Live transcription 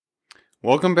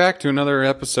Welcome back to another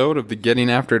episode of the Getting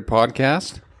After It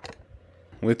podcast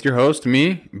with your host,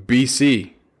 me,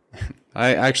 BC.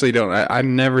 I actually don't. I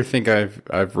never think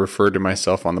I've referred to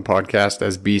myself on the podcast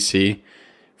as BC.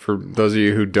 For those of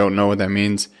you who don't know what that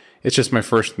means, it's just my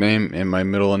first name and my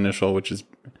middle initial, which is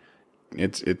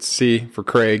it's C for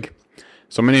Craig.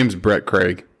 So my name's Brett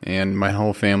Craig, and my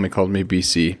whole family called me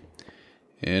BC.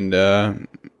 And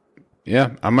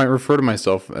yeah, I might refer to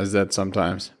myself as that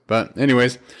sometimes. But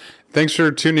anyways, thanks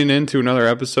for tuning in to another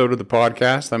episode of the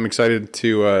podcast. I'm excited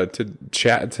to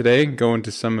chat today, go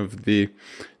into some of the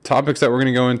topics that we're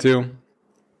going to go into,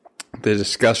 the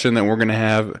discussion that we're going to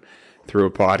have through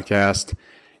a podcast,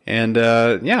 and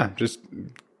just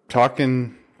talk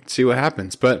and see what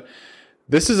happens. But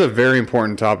this is a very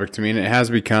important topic to me, and it has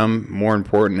become more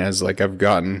important as I've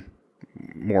gotten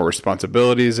more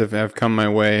responsibilities have come my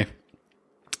way.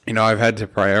 You know, I've had to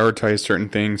prioritize certain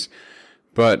things.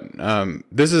 But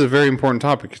this is a very important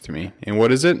topic to me. And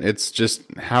what is it? It's just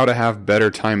how to have better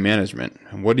time management.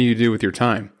 What do you do with your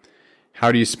time?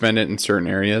 How do you spend it in certain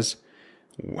areas?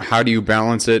 How do you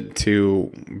balance it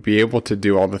to be able to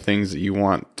do all the things that you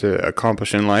want to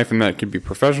accomplish in life? And that could be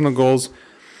professional goals,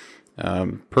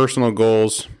 personal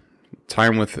goals,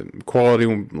 time with quality,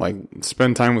 like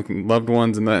spend time with loved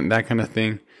ones and that kind of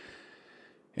thing.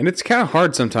 And it's kind of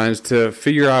hard sometimes to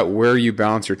figure out where you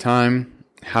balance your time,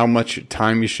 how much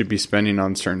time you should be spending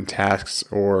on certain tasks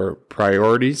or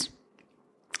priorities,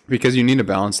 because you need to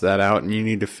balance that out and you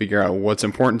need to figure out what's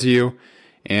important to you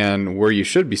and where you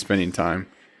should be spending time.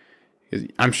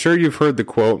 I'm sure you've heard the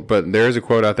quote, but there is a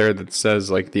quote out there that says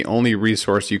the only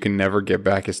resource you can never get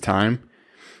back is time.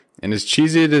 And as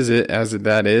cheesy as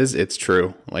that is, it's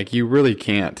true. You really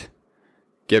can't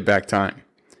get back time.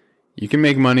 You can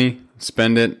make money,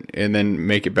 spend it, and then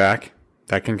make it back.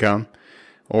 That can come.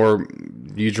 Or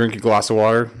you drink a glass of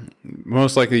water,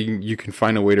 most likely you can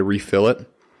find a way to refill it.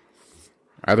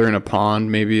 Either in a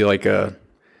pond, maybe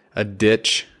a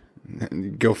ditch.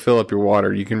 Go fill up your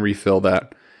water. You can refill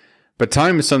that. But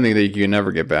time is something that you can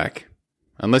never get back.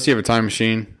 Unless you have a time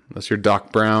machine, unless you're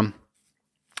Doc Brown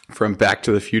from Back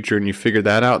to the Future and you figured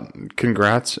that out.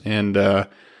 Congrats. And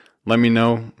let me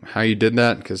know how you did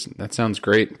that, because that sounds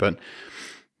great. But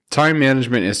time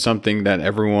management is something that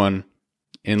everyone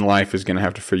in life is going to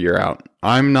have to figure out.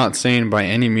 I'm not saying by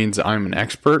any means I'm an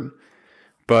expert,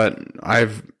 but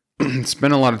I've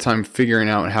spent a lot of time figuring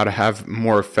out how to have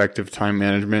more effective time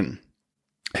management,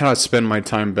 how to spend my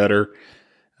time better,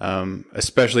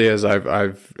 especially as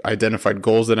I've identified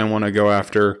goals that I want to go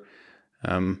after,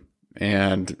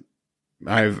 and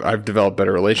I've developed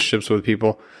better relationships with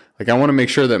people. I want to make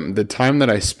sure that the time that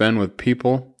I spend with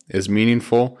people is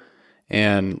meaningful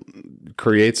and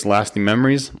creates lasting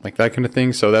memories, that kind of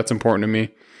thing. So that's important to me.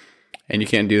 And you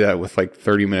can't do that with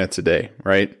 30 minutes a day,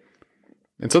 right?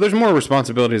 And so there's more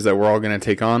responsibilities that we're all going to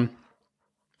take on.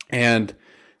 And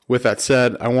with that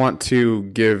said, I want to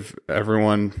give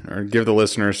the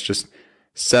listeners just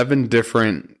 7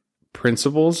 different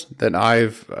principles that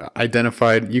I've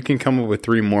identified. You can come up with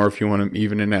 3 more if you want to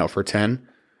even it out for 10.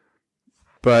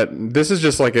 But this is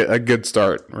just a good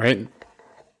start, right?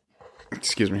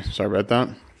 Excuse me. Sorry about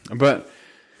that. But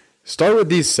start with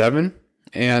these 7,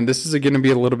 and this is going to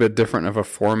be a little bit different of a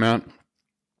format.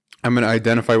 I'm going to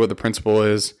identify what the principle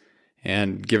is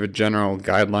and give a general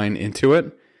guideline into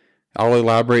it. I'll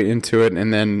elaborate into it,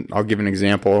 and then I'll give an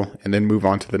example and then move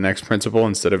on to the next principle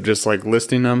instead of just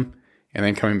listing them and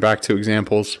then coming back to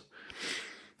examples.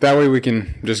 That way we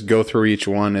can just go through each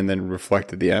one and then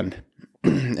reflect at the end.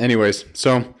 Anyways,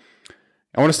 so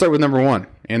I want to start with number 1,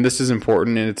 and this is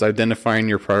important, and it's identifying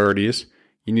your priorities.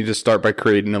 You need to start by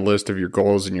creating a list of your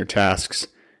goals and your tasks,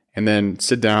 and then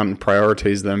sit down and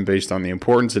prioritize them based on the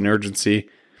importance and urgency,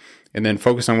 and then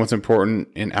focus on what's important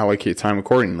and allocate time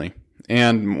accordingly.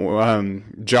 And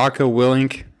Jocko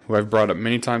Willink, who I've brought up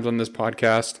many times on this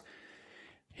podcast,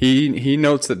 he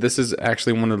notes that this is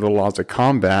actually one of the laws of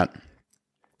combat,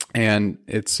 and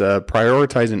it's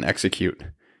prioritize and execute.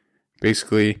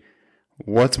 Basically,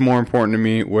 what's more important to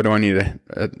me? What do I need to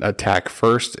attack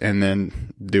first and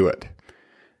then do it?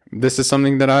 This is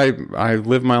something that I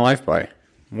live my life by.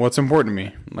 What's important to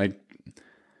me?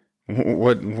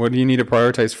 What do you need to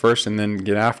prioritize first and then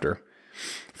get after?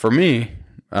 For me,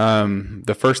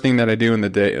 the first thing that I do in the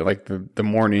day, the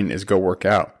morning, is go work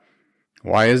out.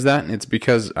 Why is that? It's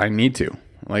because I need to.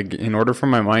 In order for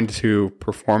my mind to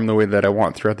perform the way that I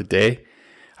want throughout the day,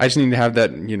 I just need to have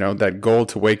that, that goal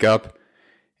to wake up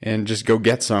and just go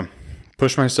get some.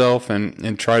 Push myself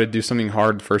and try to do something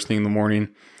hard first thing in the morning.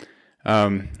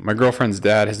 My girlfriend's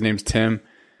dad, his name's Tim,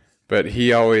 but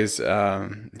he always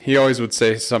would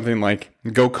say something like,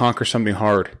 go conquer something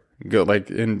hard. Go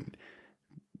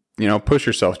push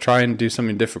yourself, try and do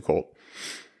something difficult.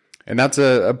 And that's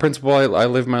a principle I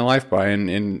live my life by.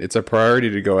 And it's a priority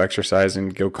to go exercise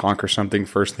and go conquer something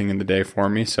first thing in the day for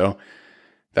me. So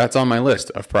that's on my list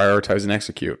of prioritize and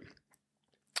execute.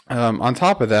 On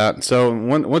top of that, so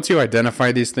once you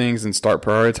identify these things and start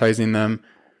prioritizing them,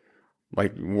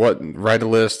 write a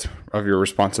list of your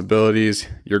responsibilities,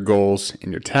 your goals,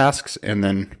 and your tasks, and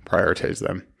then prioritize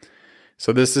them.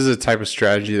 So this is a type of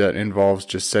strategy that involves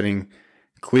just setting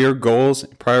clear goals,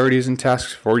 priorities, and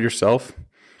tasks for yourself,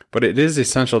 but it is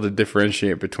essential to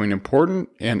differentiate between important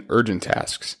and urgent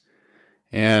tasks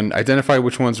and identify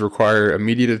which ones require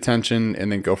immediate attention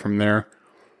and then go from there.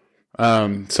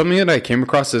 Something that I came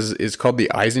across is called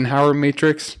the Eisenhower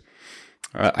matrix.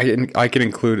 I can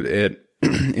include it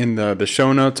in the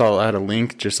show notes. I'll add a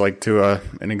link just to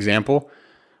an example,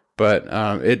 but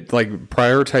it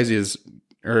prioritizes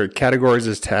or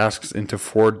categorizes tasks into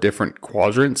 4 different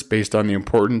quadrants based on the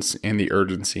importance and the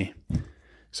urgency.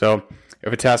 So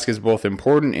if a task is both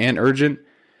important and urgent,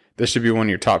 this should be one of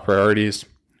your top priorities.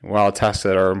 While tasks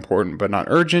that are important but not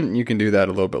urgent, you can do that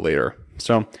a little bit later.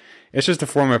 So it's just a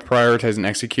form of prioritize and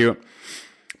execute.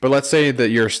 But let's say that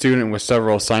you're a student with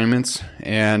several assignments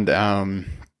and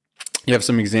you have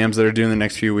some exams that are due in the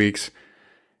next few weeks.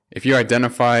 If you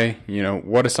identify,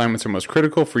 what assignments are most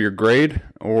critical for your grade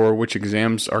or which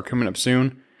exams are coming up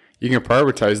soon, you can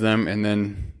prioritize them and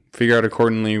then figure out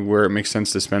accordingly where it makes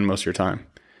sense to spend most of your time.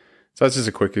 So that's just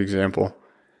a quick example.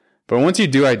 But once you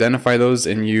do identify those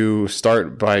and you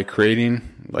start by creating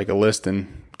a list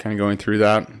and kind of going through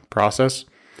that process,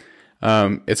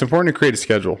 it's important to create a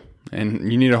schedule, and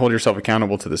you need to hold yourself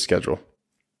accountable to the schedule.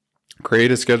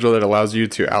 Create a schedule that allows you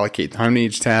to allocate time to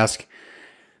each task.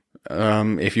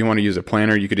 If you want to use a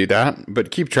planner, you could do that,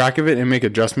 but keep track of it and make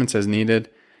adjustments as needed.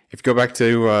 If you go back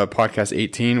to podcast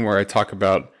 18, where I talk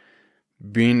about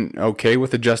being okay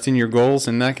with adjusting your goals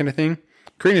and that kind of thing,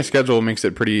 creating a schedule makes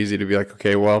it pretty easy to be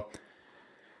okay, well,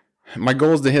 my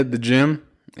goal is to hit the gym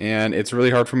and it's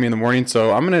really hard for me in the morning,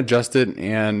 so I'm going to adjust it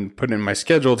and put it in my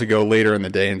schedule to go later in the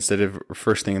day instead of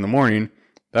first thing in the morning.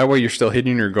 That way you're still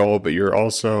hitting your goal, but you're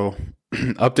also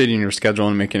updating your schedule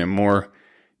and making it more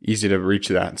easy to reach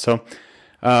that. So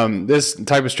this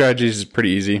type of strategy is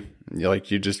pretty easy.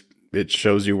 It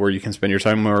shows you where you can spend your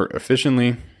time more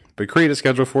efficiently, but create a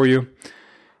schedule for you.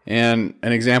 And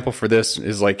an example for this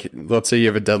is let's say you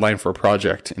have a deadline for a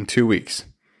project in 2 weeks.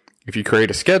 If you create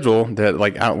a schedule that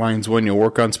outlines when you'll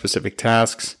work on specific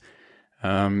tasks,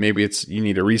 maybe it's you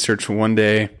need to research one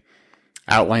day,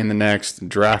 outline the next,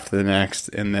 draft the next,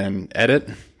 and then edit,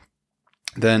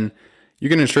 then you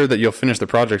can ensure that you'll finish the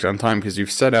project on time because you've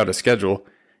set out a schedule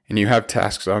and you have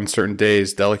tasks on certain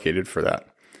days delegated for that.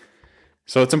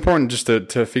 So it's important just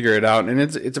to figure it out. And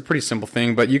it's a pretty simple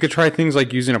thing, but you could try things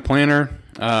like using a planner,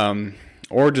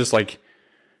 or just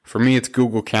for me, it's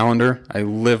Google Calendar. I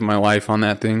live my life on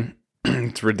that thing.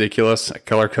 It's ridiculous. I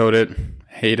color code it,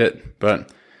 hate it,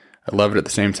 but I love it at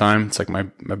the same time. It's my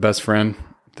best friend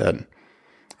that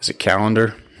is a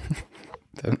calendar.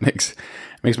 That makes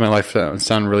my life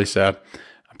sound really sad.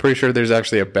 I'm pretty sure there's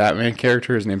actually a Batman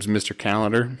character. His name's Mr.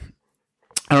 Calendar.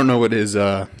 I don't know what his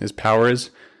power is.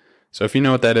 So if you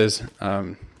know what that is,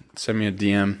 send me a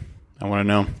DM. I want to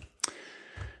know.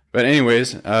 But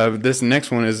anyways, this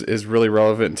next one is really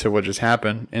relevant to what just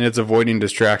happened, and it's avoiding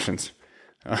distractions.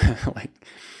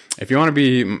 If you want to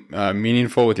be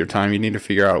meaningful with your time, you need to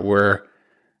figure out where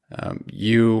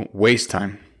you waste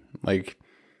time.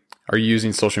 Are you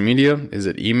using social media? Is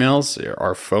it emails?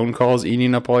 Are phone calls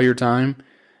eating up all your time?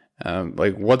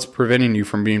 What's preventing you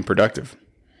from being productive?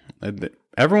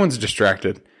 Everyone's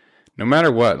distracted. No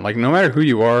matter what, no matter who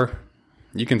you are,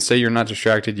 you can say you're not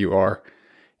distracted, you are.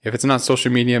 If it's not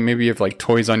social media, maybe you have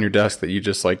toys on your desk that you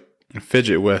just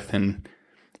fidget with and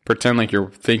pretend like you're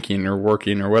thinking or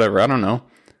working or whatever. I don't know.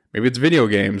 Maybe it's video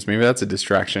games. Maybe that's a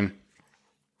distraction.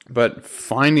 But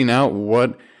finding out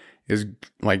what is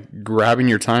grabbing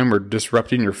your time or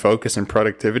disrupting your focus and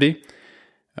productivity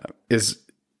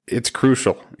it's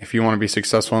crucial if you want to be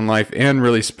successful in life and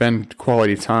really spend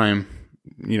quality time,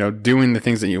 doing the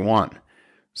things that you want,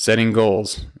 setting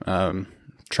goals,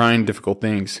 trying difficult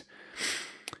things.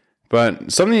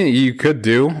 But something that you could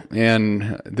do,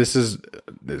 and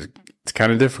it's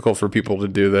kind of difficult for people to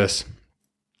do this,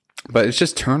 but it's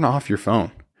just turn off your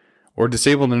phone or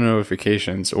disable the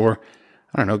notifications, or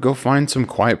I don't know, go find some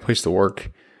quiet place to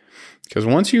work. Because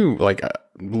once you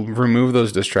remove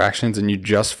those distractions and you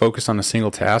just focus on a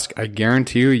single task, I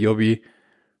guarantee you'll be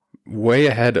way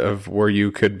ahead of where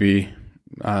you could be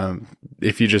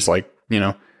if you just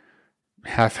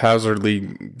haphazardly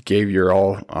gave your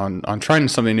all on trying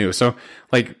something new. So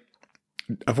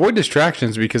avoid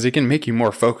distractions because it can make you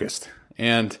more focused.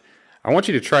 And I want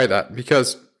you to try that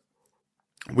because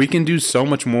we can do so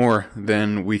much more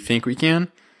than we think we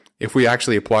can if we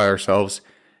actually apply ourselves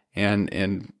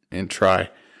and try.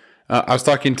 I was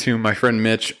talking to my friend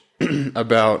Mitch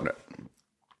about,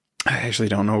 I actually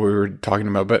don't know what we were talking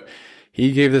about, but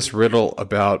he gave this riddle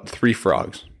about 3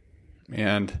 frogs.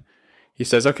 And he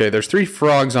says, okay, there's 3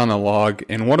 frogs on a log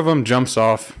and one of them jumps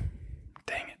off.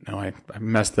 Dang it. No, I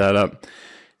messed that up.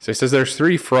 So he says there's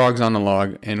 3 frogs on the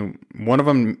log and one of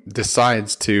them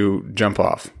decides to jump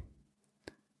off.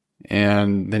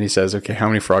 And then he says, okay, how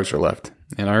many frogs are left?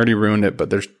 And I already ruined it, but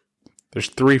there's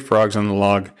 3 frogs on the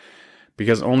log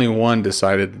because only one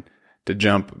decided to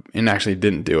jump and actually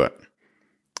didn't do it.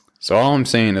 So all I'm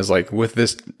saying is, like, with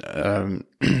this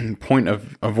point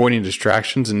of avoiding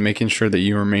distractions and making sure that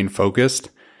you remain focused,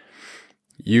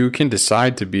 you can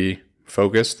decide to be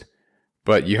focused,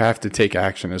 but you have to take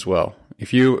action as well.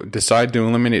 If you decide to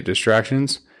eliminate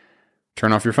distractions,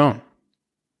 turn off your phone.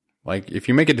 Like, if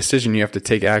you make a decision, you have to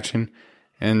take action.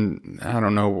 And I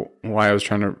don't know why I was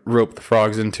trying to rope the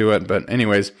frogs into it, but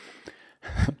anyways,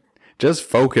 just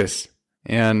focus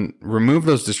and remove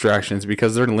those distractions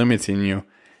because they're limiting you.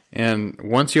 And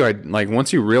once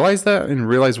you realize that and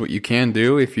realize what you can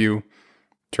do, if you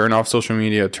turn off social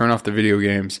media, turn off the video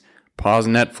games, pause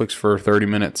Netflix for 30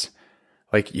 minutes,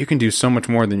 like, you can do so much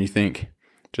more than you think.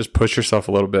 Just push yourself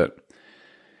a little bit.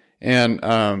 And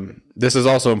this is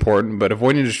also important, but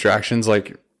avoiding distractions,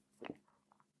 like,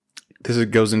 this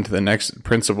goes into the next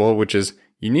principle, which is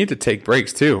you need to take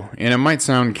breaks too. And it might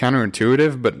sound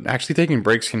counterintuitive, but actually taking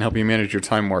breaks can help you manage your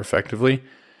time more effectively.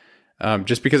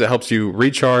 Just because it helps you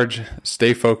recharge,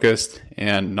 stay focused,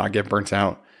 and not get burnt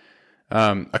out.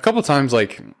 A couple times,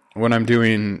 like when I'm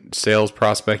doing sales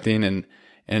prospecting,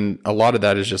 and a lot of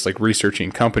that is just like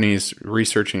researching companies,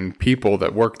 researching people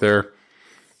that work there.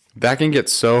 That can get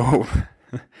so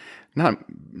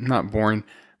not boring,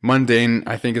 mundane.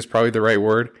 I think is probably the right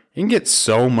word. It can get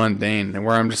so mundane, and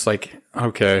where I'm just like,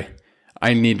 okay,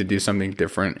 I need to do something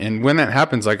different. And when that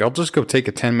happens, like, I'll just go take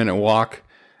a 10-minute walk.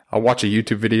 I'll watch a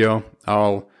YouTube video.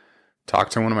 I'll talk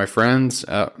to one of my friends,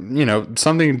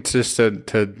 something just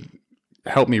to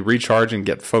help me recharge and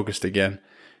get focused again.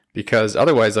 Because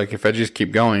otherwise, like, if I just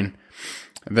keep going,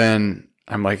 then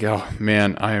I'm like, oh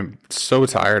man, I am so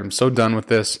tired. I'm so done with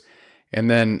this. And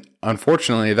then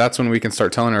unfortunately, that's when we can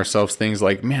start telling ourselves things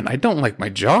like, man, I don't like my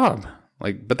job.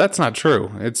 Like, but that's not true.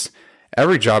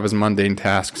 Every job is mundane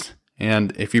tasks.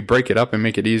 And if you break it up and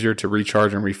make it easier to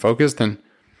recharge and refocus, then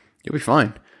you'll be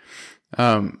fine.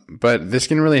 But this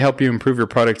can really help you improve your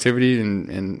productivity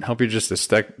and help you just to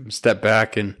step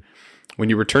back. And when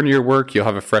you return to your work, you'll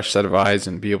have a fresh set of eyes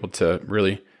and be able to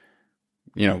really,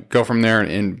 go from there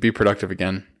and be productive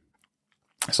again.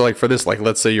 So like for this, like,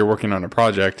 let's say you're working on a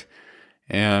project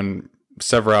and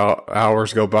several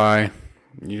hours go by,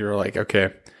 you're like,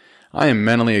 okay, I am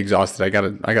mentally exhausted. I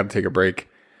gotta take a break.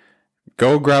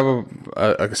 Go grab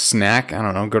a snack. I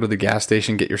don't know, go to the gas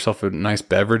station, get yourself a nice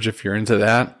beverage if you're into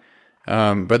that.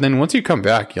 But then once you come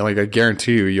back, I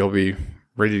guarantee you'll be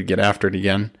ready to get after it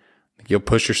again. You'll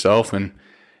push yourself and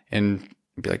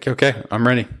be like, okay, I'm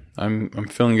ready. I'm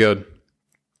feeling good.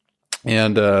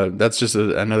 And that's just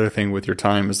another thing with your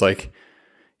time is like,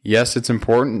 yes, it's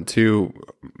important to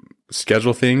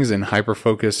schedule things and hyper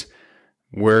focus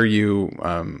where you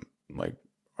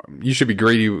you should be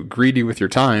greedy with your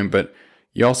time, but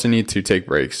you also need to take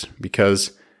breaks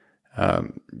because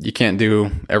you can't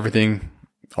do everything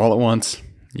all at once.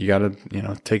 You got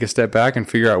to, take a step back and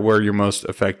figure out where you're most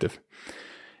effective.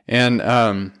 And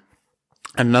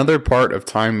another part of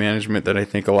time management that I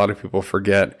think a lot of people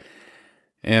forget,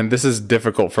 and this is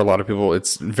difficult for a lot of people,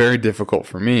 it's very difficult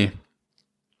for me,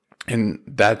 and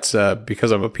that's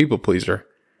because I'm a people pleaser.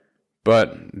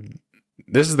 But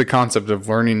this is the concept of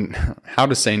learning how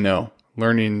to say no,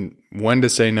 learning when to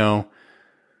say no,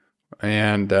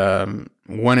 and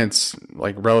when it's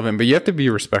like relevant, but you have to be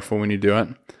respectful when you do it.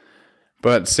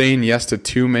 But saying yes to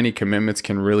too many commitments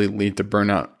can really lead to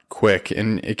burnout quick,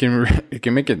 and it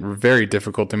can make it very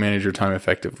difficult to manage your time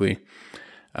effectively.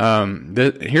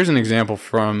 Here's an example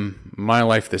from my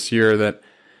life this year that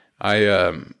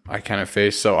I kind of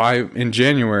faced. So in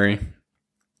January,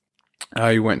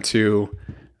 I went to,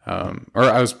 I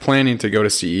was planning to go to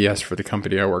CES for the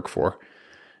company I work for.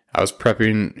 I was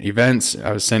prepping events.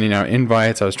 I was sending out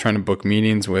invites. I was trying to book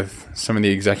meetings with some of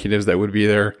the executives that would be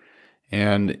there.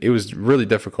 And it was really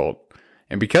difficult.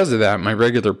 And because of that, my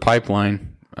regular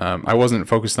pipeline, I wasn't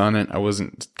focused on it. I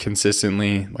wasn't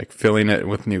consistently like filling it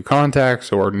with new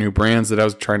contacts or new brands that I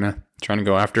was trying to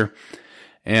go after.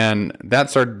 And that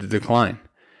started to decline.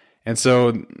 And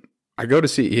so I go to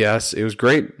CES. It was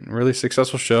great, really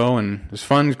successful show, and it was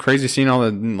fun, crazy seeing all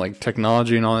the like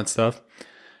technology and all that stuff.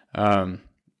 And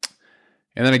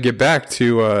then I get back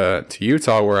to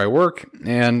Utah where I work,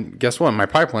 and guess what? My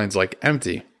pipeline's like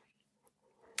empty,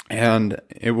 and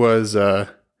it was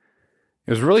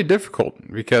really difficult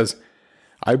because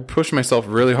I pushed myself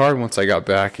really hard once I got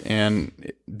back,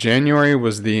 and January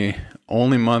was the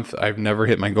only month I've never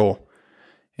hit my goal,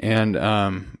 and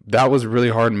that was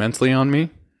really hard mentally on me.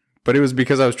 But it was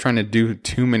because I was trying to do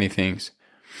too many things.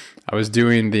 I was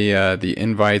doing the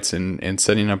invites and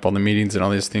setting up all the meetings and all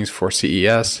these things for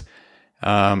CES.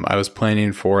 I was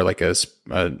planning for like a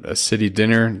city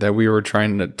dinner that we were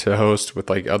trying to host with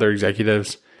like other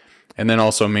executives, and then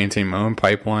also maintain my own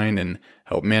pipeline and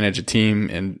help manage a team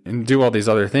and do all these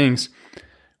other things,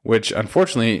 which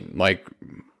unfortunately, like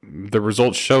the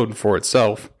results showed for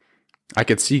itself. I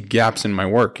could see gaps in my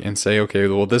work and say, okay,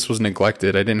 well, this was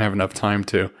neglected. I didn't have enough time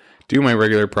to do my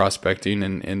regular prospecting,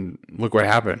 and look what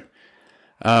happened.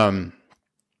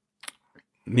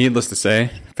 Needless to say,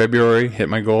 February hit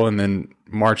my goal, and then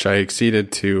March I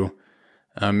exceeded to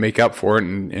make up for it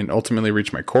and ultimately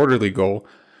reach my quarterly goal.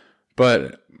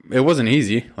 But it wasn't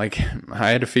easy. Like, I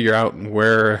had to figure out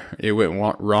where it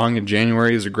went wrong in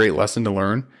January. Is a great lesson to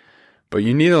learn, but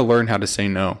you need to learn how to say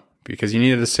no, because you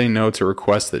need to say no to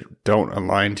requests that don't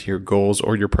align to your goals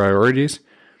or your priorities.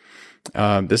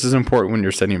 This is important when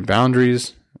you're setting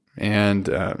boundaries, and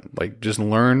like just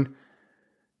learn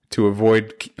to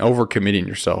avoid overcommitting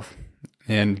yourself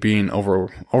and being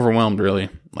overwhelmed. Really,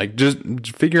 like just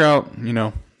figure out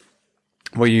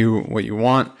what you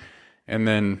want, and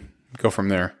then go from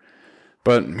there.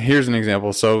 But here's an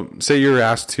example. So say you're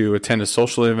asked to attend a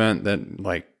social event that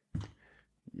like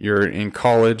you're in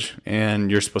college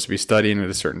and you're supposed to be studying at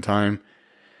a certain time.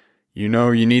 You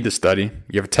need to study.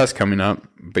 You have a test coming up,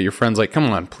 but your friend's like, come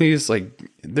on, please. Like,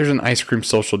 there's an ice cream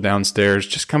social downstairs.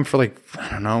 Just come for like,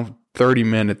 30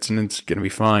 minutes and it's going to be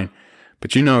fine.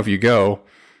 But if you go,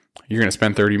 you're going to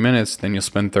spend 30 minutes, then you'll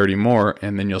spend 30 more,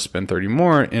 and then you'll spend 30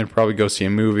 more and probably go see a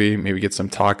movie, maybe get some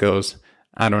tacos.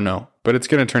 I don't know, but it's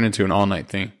going to turn into an all-night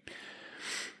thing.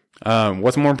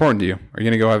 What's more important to you? Are you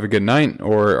going to go have a good night,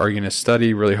 or are you going to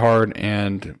study really hard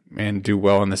and do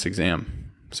well in this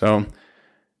exam? So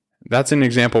that's an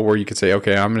example where you could say,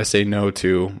 okay, I'm going to say no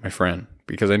to my friend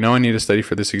because I know I need to study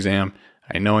for this exam.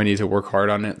 I know I need to work hard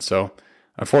on it. So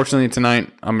unfortunately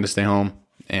tonight I'm going to stay home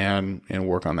and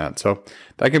work on that. So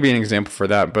that could be an example for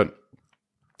that. But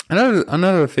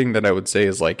another thing that I would say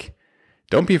is like,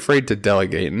 don't be afraid to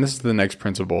delegate. And this is the next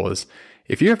principle is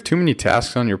if you have too many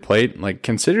tasks on your plate, like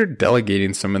consider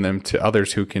delegating some of them to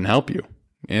others who can help you.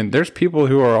 And there's people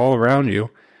who are all around you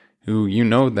who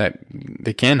that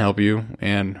they can help you,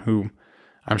 and who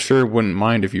I'm sure wouldn't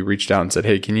mind if you reached out and said,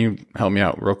 hey, can you help me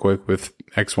out real quick with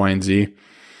X, Y, and Z?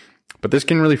 But this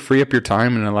can really free up your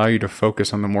time and allow you to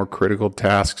focus on the more critical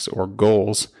tasks or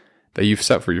goals that you've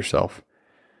set for yourself.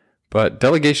 But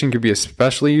delegation can be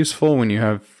especially useful when you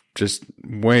have just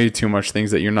way too much things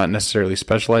that you're not necessarily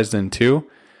specialized in too.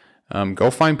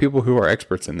 Go find people who are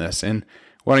experts in this. And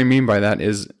what I mean by that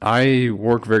is I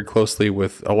work very closely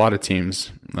with a lot of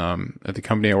teams at the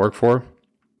company I work for,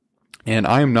 and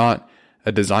I am not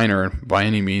a designer by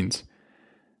any means,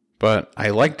 but I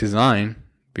like design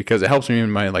because it helps me in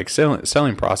my like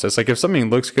selling process. Like if something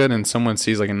looks good and someone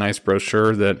sees like a nice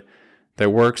brochure that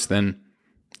works, then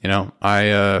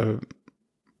I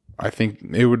think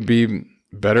it would be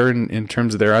better in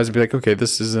terms of their eyes to be like, okay,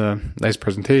 this is a nice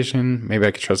presentation. Maybe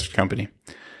I could trust the company.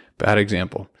 Bad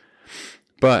example.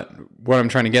 But what I'm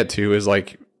trying to get to is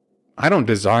like, I don't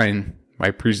design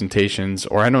my presentations,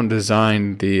 or I don't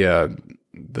design the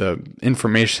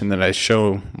information that I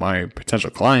show my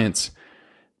potential clients,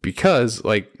 because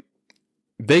like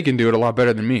they can do it a lot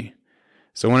better than me.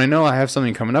 So when I know I have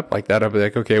something coming up like that, I'll be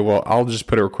like, okay, well, I'll just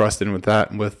put a request in with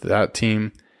that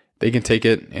team. They can take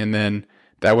it, and then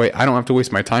that way I don't have to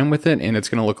waste my time with it, and it's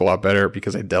going to look a lot better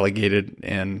because I delegated.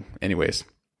 And anyways.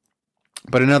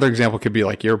 But another example could be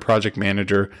like you're a project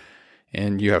manager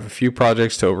and you have a few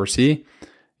projects to oversee.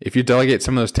 If you delegate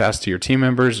some of those tasks to your team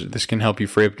members, this can help you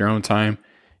free up your own time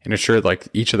and ensure like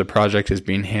each of the projects is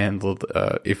being handled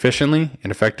efficiently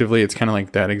and effectively. It's kind of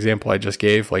like that example I just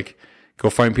gave. Like, go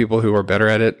find people who are better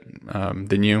at it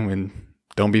than you, and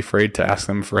don't be afraid to ask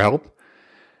them for help.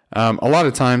 A lot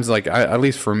of times, like at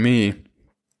least for me,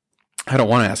 I don't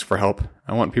want to ask for help.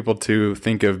 I want people to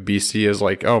think of BC as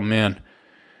like, oh man,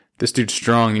 this dude's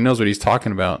strong. He knows what he's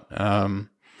talking about.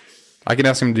 I can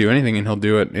ask him to do anything and he'll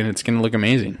do it, and it's going to look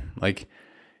amazing. Like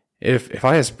if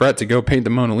I ask Brett to go paint the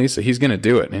Mona Lisa, he's going to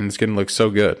do it and it's going to look so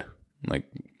good. Like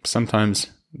sometimes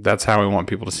that's how I want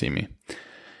people to see me.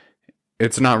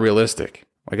 it's not realistic.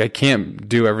 Like, I can't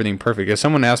do everything perfect. If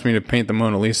someone asked me to paint the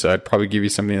Mona Lisa, I'd probably give you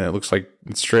something that looks like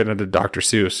it's straight out of Dr.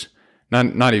 Seuss.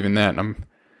 Not even that. I'm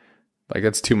like,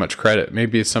 that's too much credit.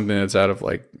 Maybe it's something that's out of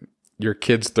like your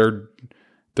kid's third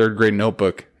grade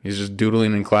notebook. He's just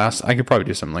doodling in class. I could probably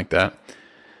do something like that.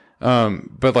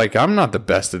 But like, I'm not the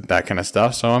best at that kind of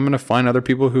stuff. So I'm going to find other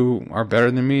people who are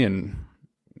better than me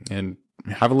and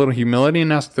have a little humility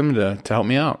and ask them to help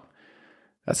me out.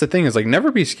 That's the thing, is like,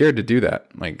 never be scared to do that.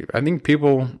 Like, I think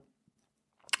people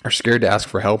are scared to ask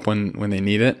for help when they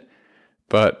need it.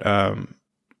 But,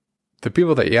 the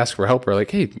people that you ask for help are like,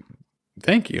 hey,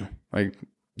 thank you. Like,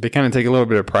 they kind of take a little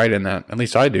bit of pride in that. At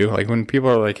least I do. Like, when people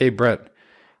are like, hey, Brett,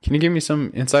 can you give me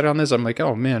some insight on this? I'm like,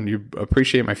 oh man, you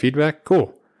appreciate my feedback?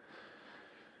 Cool.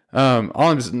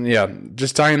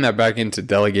 Just tying that back into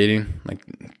delegating, like,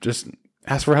 just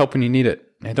ask for help when you need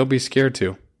it. And don't be scared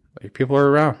to. Like, people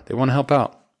are around. They want to help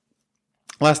out.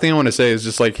 Last thing I want to say is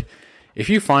just like, if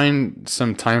you find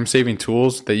some time-saving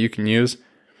tools that you can use,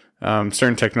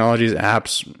 certain technologies,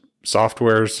 apps,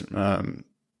 softwares,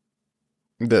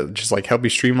 that just like help you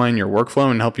streamline your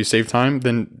workflow and help you save time,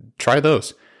 then try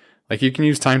those. Like, you can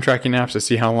use time tracking apps to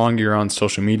see how long you're on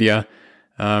social media.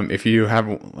 If you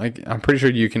have, like, I'm pretty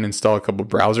sure you can install a couple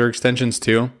browser extensions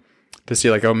too, to see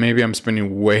like, oh, maybe I'm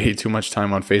spending way too much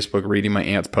time on Facebook reading my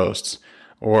aunt's posts.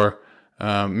 Or,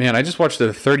 man, I just watched the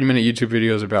 30-minute YouTube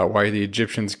videos about why the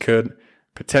Egyptians could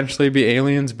potentially be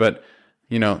aliens, but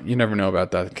you never know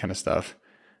about that kind of stuff.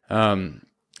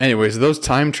 Anyways, those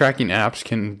time tracking apps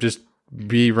can just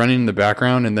be running in the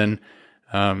background, and then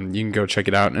you can go check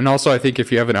it out. And also, I think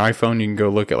if you have an iPhone, you can go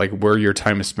look at like where your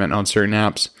time is spent on certain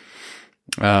apps.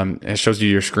 It shows you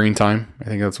your screen time. I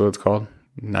think that's what it's called.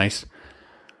 Nice.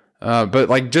 But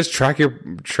like, just track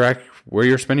where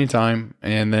you're spending time.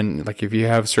 And then like, if you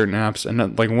have certain apps,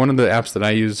 and like one of the apps that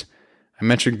I use, I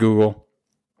mentioned Google.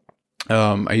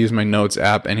 I use my notes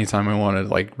app anytime I want to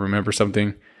like remember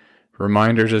something.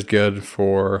 Reminders is good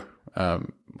for,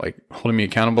 like holding me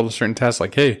accountable to certain tasks.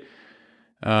 Like, hey,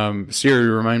 Siri,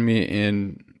 remind me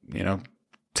in,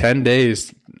 10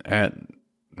 days at,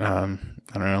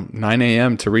 9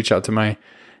 a.m. to reach out to my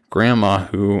grandma,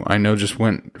 who I know just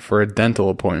went for a dental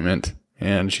appointment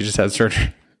and she just had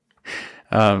surgery.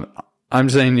 I'm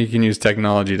saying you can use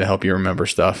technology to help you remember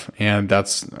stuff, and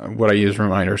that's what I use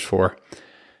reminders for.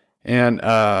 And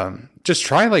just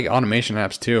try like automation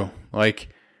apps too. Like,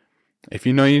 if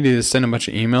you need to send a bunch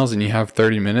of emails and you have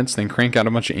 30 minutes, then crank out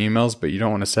a bunch of emails, but you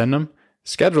don't want to send them,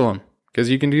 schedule them, because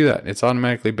you can do that. It's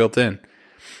automatically built in.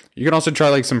 You can also try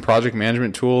like some project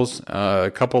management tools.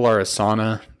 A couple are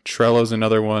Asana, Trello's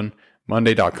another one,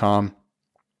 Monday.com.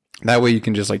 That way you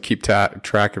can just like keep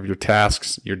track of your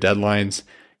tasks, your deadlines.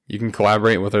 You can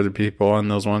collaborate with other people on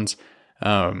those ones.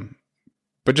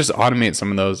 But just automate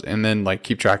some of those and then like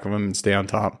keep track of them and stay on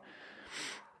top.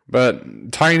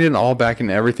 But tying it all back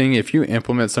into everything, if you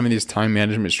implement some of these time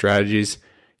management strategies,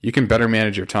 you can better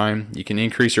manage your time. You can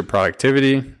increase your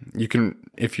productivity. You can,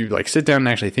 if you like sit down and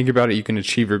actually think about it, you can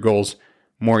achieve your goals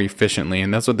more efficiently.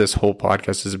 And that's what this whole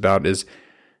podcast is about, is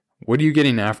what are you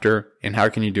getting after and how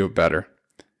can you do it better?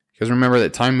 Because remember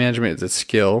that time management is a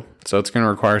skill, so it's going to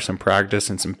require some practice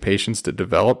and some patience to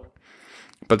develop.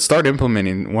 But start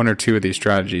implementing one or two of these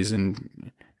strategies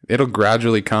and it'll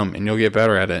gradually come and you'll get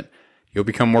better at it. You'll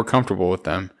become more comfortable with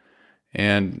them.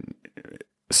 And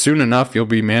soon enough, you'll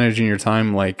be managing your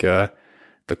time like the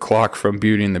clock from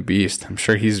Beauty and the Beast. I'm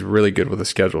sure he's really good with a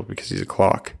schedule because he's a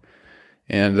clock.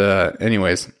 And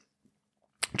anyways,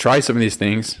 try some of these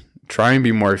things. Try and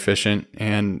be more efficient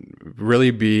and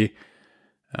really be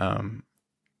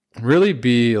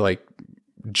like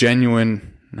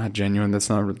genuine. Not genuine, that's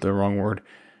not the wrong word.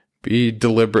 Be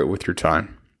deliberate with your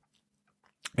time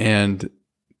and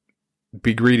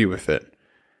be greedy with it,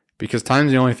 because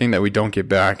time's the only thing that we don't get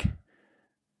back.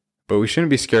 But we shouldn't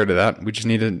be scared of that. We just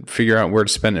need to figure out where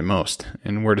to spend it most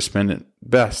and where to spend it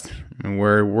best and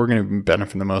where we're going to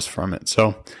benefit the most from it.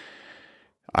 So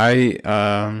I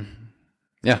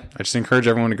just encourage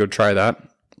everyone to go try that.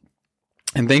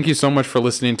 And thank you so much for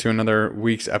listening to another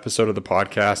week's episode of the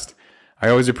podcast. I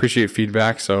always appreciate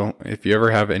feedback. So if you ever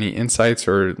have any insights,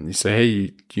 or you say,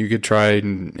 hey, you could try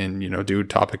and do a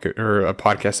topic or a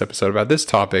podcast episode about this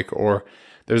topic, or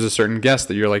there's a certain guest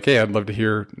that you're like, hey, I'd love to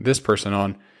hear this person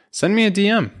on, send me a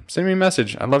DM, send me a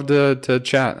message. I'd love to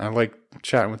chat. I like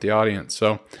chatting with the audience.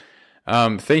 So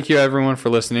thank you everyone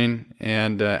for listening.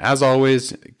 And as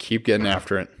always, keep getting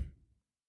after it.